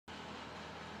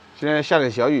今天下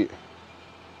点小雨，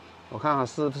我看看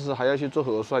是不是还要去做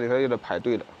核酸？你看又在排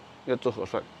队了，要做核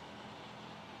酸。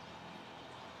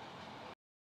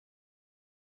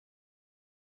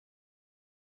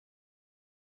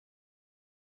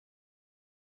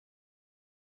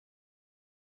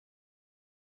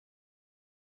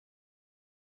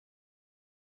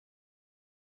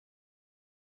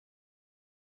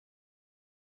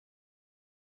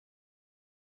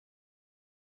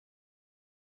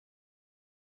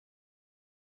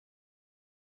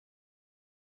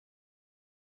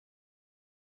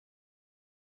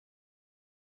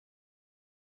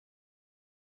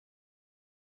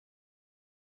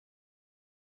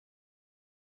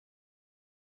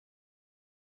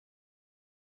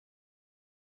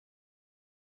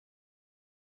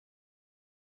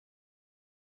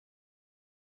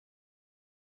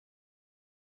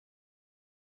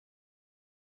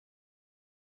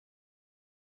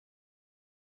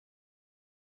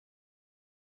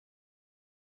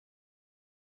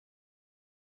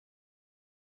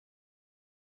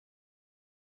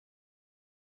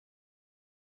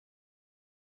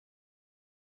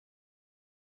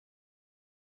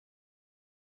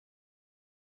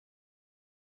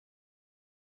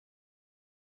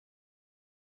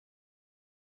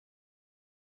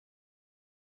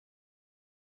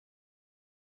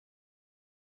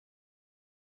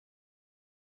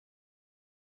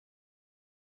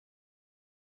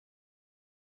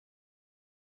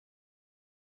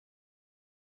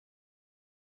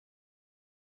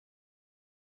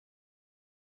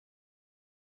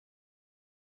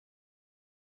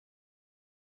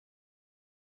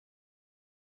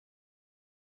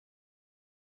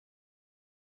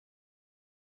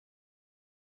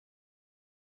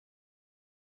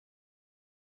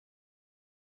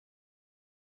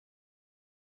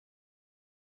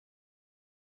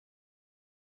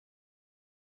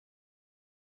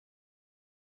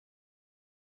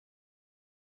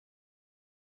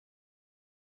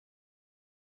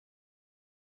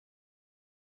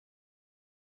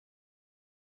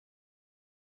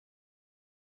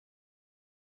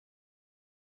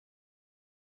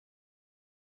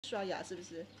刷牙是不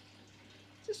是？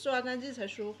这刷干净才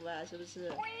舒服啊，是不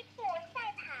是？龟兔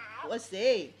赛跑。哇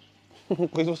塞！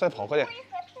龟兔赛跑，快点！龟和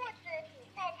兔子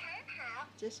比赛长跑。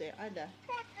这谁按的？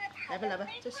兔子跑。来吧来吧，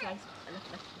再刷一次，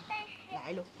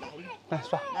来喽来喽。来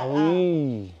刷。来啊！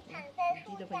躺在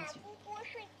树下咕咕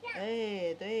睡觉。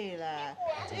哎，对了，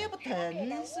这又不疼，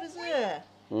是不是？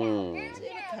这又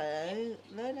不疼。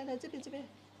来来来，这边这边。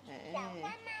哎。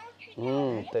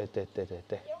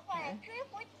对。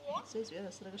最主要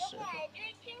的是那个舌头。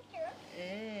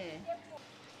哎，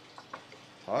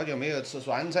好久没有吃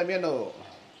酸菜面喽。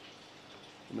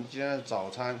我们今天的早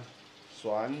餐，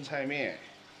酸菜面。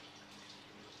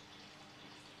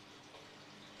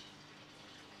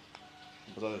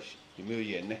不知道有没有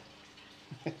盐呢？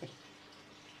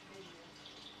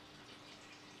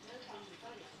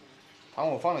汤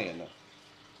我放了盐的。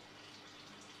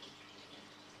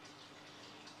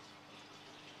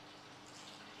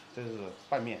这是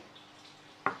拌面。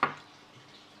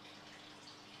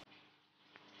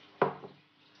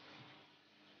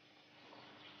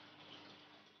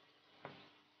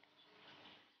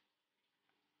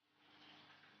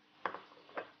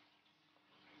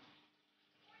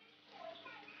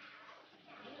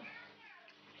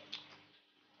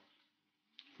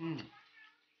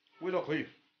味道可以。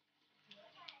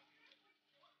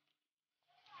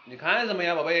你看什么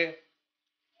呀，宝贝？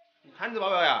你看着宝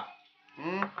宝呀？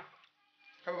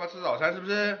看爸爸吃早餐是不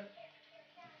是？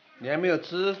你还没有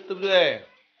吃，对不对？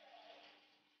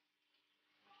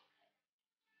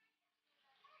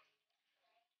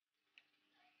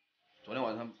昨天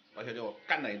晚上把小给我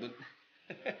干了一顿。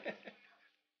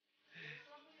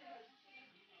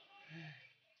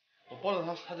我抱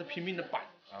着他在拼命的板，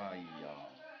哎呀，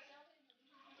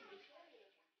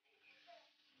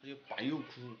他又板又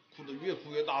哭，哭得越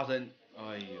哭越大声，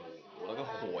哎呦，我那个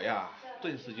火呀，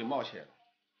顿时就冒起来了。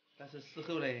但是事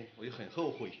后呢，我就很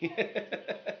后悔。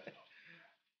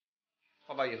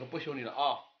爸爸以后不凶你了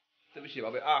啊，对不起，宝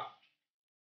贝啊。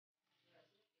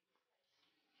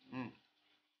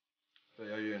对，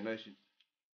要有点耐心。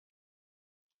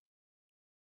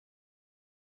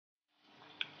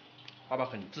爸爸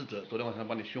很自责，昨天晚上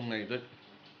把你凶了一顿。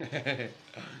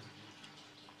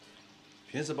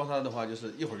平时抱他的话，就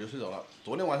是一会儿就睡着了。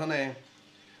昨天晚上呢，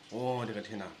我的个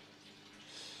天哪！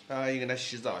一跟他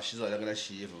洗澡要跟他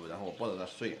洗衣服，然后我抱着他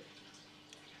睡。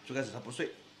最开始他不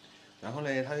睡，然后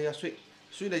呢，他要睡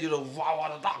了就是哇哇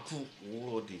的大哭。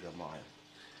我的个妈呀！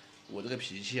我这个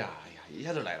脾气啊，哎呀，一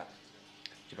下就来了，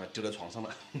就把他丢在床上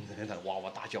了，在那哇哇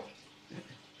大叫。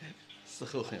事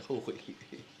后很后悔。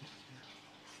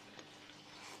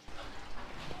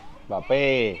宝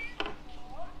贝，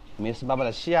没事，爸爸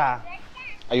的气啊。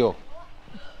哎呦，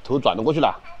头转了过去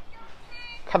了，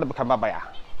看都不看爸爸呀？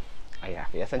哎呀，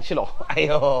别生气了。哎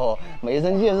呦，没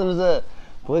生气是不是？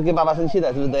不会跟爸爸生气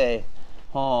的，对不对？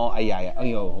哦，哎呀呀，哎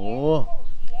呦，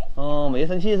哦，没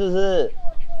生气是不是？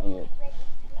哎呦，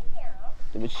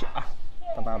对不起啊，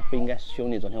爸爸不应该凶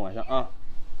你，昨天晚上啊。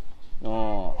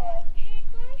哦，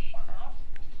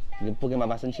你不跟爸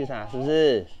爸生气噻，是不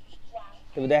是？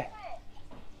对不对？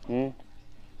嗯。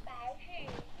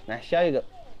来笑一个，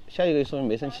笑一个说明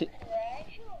没生气。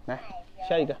来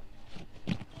笑一个，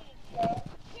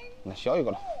那笑一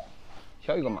个了，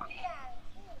笑一个嘛，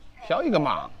笑一个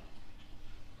嘛。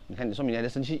你看你说明你还在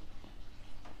生气。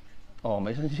哦，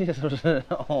没生气是不是？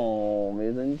哦，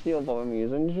没生气，我宝宝没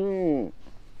生气。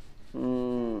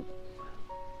嗯，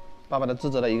爸爸都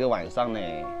自责了一个晚上呢。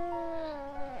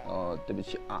哦，对不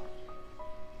起啊。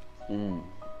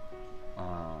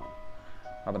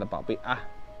爸爸的宝贝啊，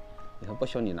以后不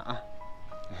凶你了啊。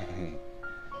嘿嘿。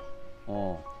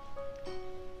哦。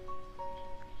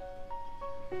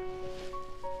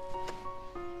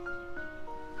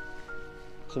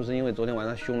是不是因为昨天晚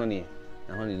上凶了你，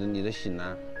然后你就醒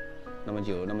了，那么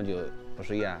久不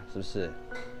睡呀？是不是？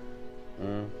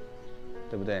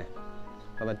对不对？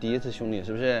爸爸第一次凶你，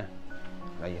是不是？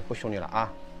那也不凶你了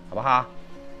啊，好不好？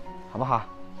好不好？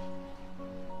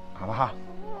好不好？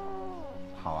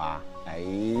好啊！哎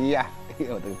呀，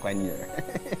我这个乖女儿，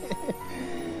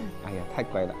哎呀，太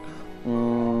乖了。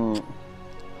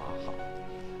好，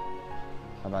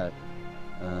爸爸，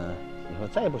以后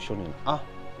再也不凶你了啊。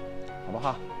好不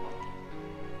好？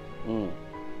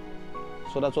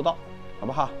说到做到，好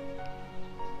不好？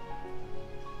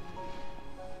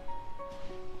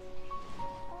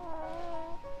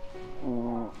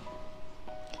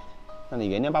那你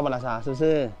原谅爸爸了噻，是不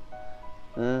是？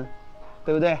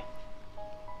对不对？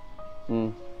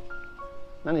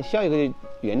那你笑一个就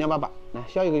原谅爸爸，来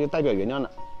笑一个就代表原谅了，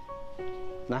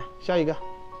来笑一个，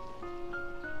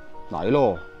来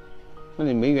喽，那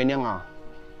你没原谅啊？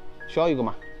笑一个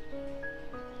嘛。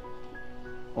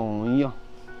哦呀，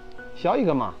笑一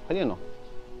个嘛，快点咯。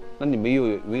那你没有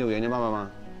原谅爸爸吗？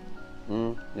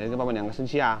你还跟爸爸两个生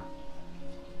气啊？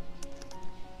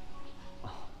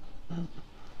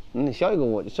那你笑一个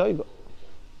我就笑一个，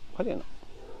快点了，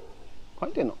快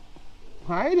点了，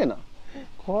快点了，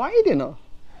快点了。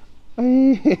哎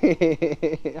嘿嘿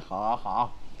嘿嘿，好，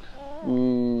好，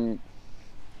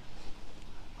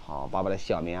好，爸爸的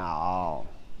小棉袄，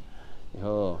以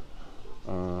后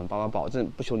爸爸保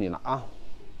证不凶你了啊。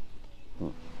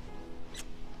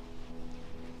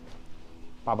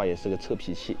爸爸也是个臭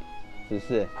脾气，是不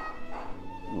是？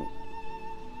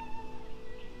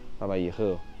爸爸以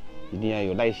后一定要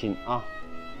有耐心啊。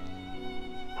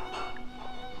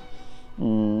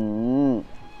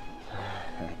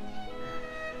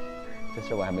这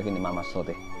事我还没跟你妈妈说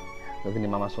的，如果跟你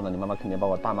妈妈说了，你妈妈肯定把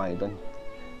我大骂一顿，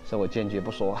所以我坚决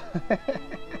不说。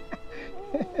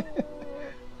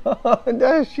你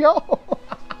在笑，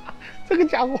这个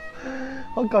家伙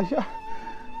好搞笑。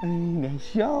你还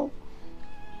笑？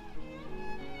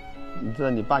你知道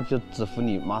你爸就只服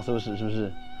你妈收拾，是不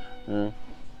是？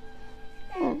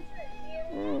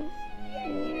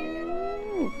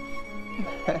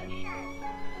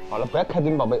好了，不要开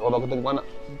灯，宝贝，我把个灯关了，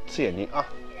刺眼睛啊。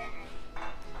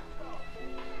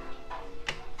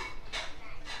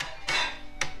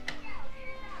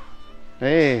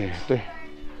哎，对，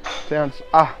这样子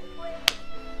啊，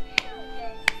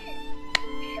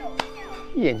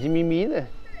眼睛眯眯的。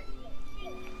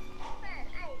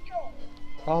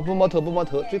啊，不摸头，不摸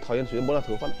头，最讨厌谁摸了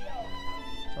头发了。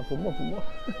啊，不摸，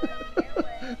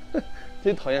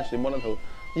最讨厌谁摸了头，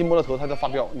一摸了头他就发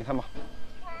飙，你看吧。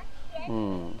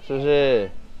是不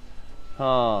是？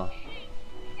啊，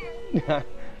你看，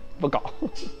不搞。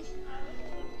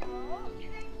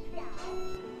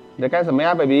你在干什么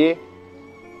呀 ，baby？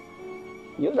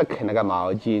 又在啃那个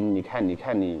毛巾，你看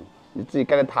你自己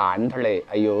盖的弹弹嘞，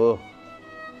哎呦！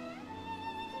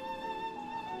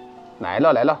来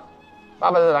了，爸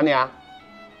爸在哪里啊？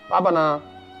爸爸呢？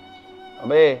宝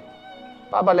贝，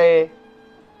爸爸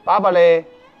嘞？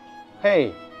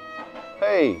嘿，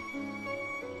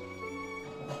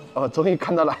哦，终于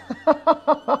看到了，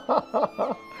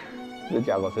这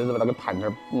家伙随时把那个弹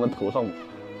弹弄到头上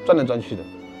转来转去的。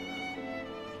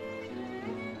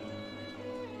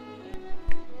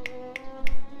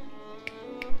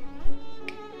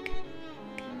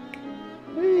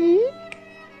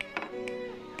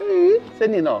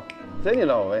这里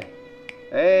了，喂，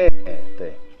哎，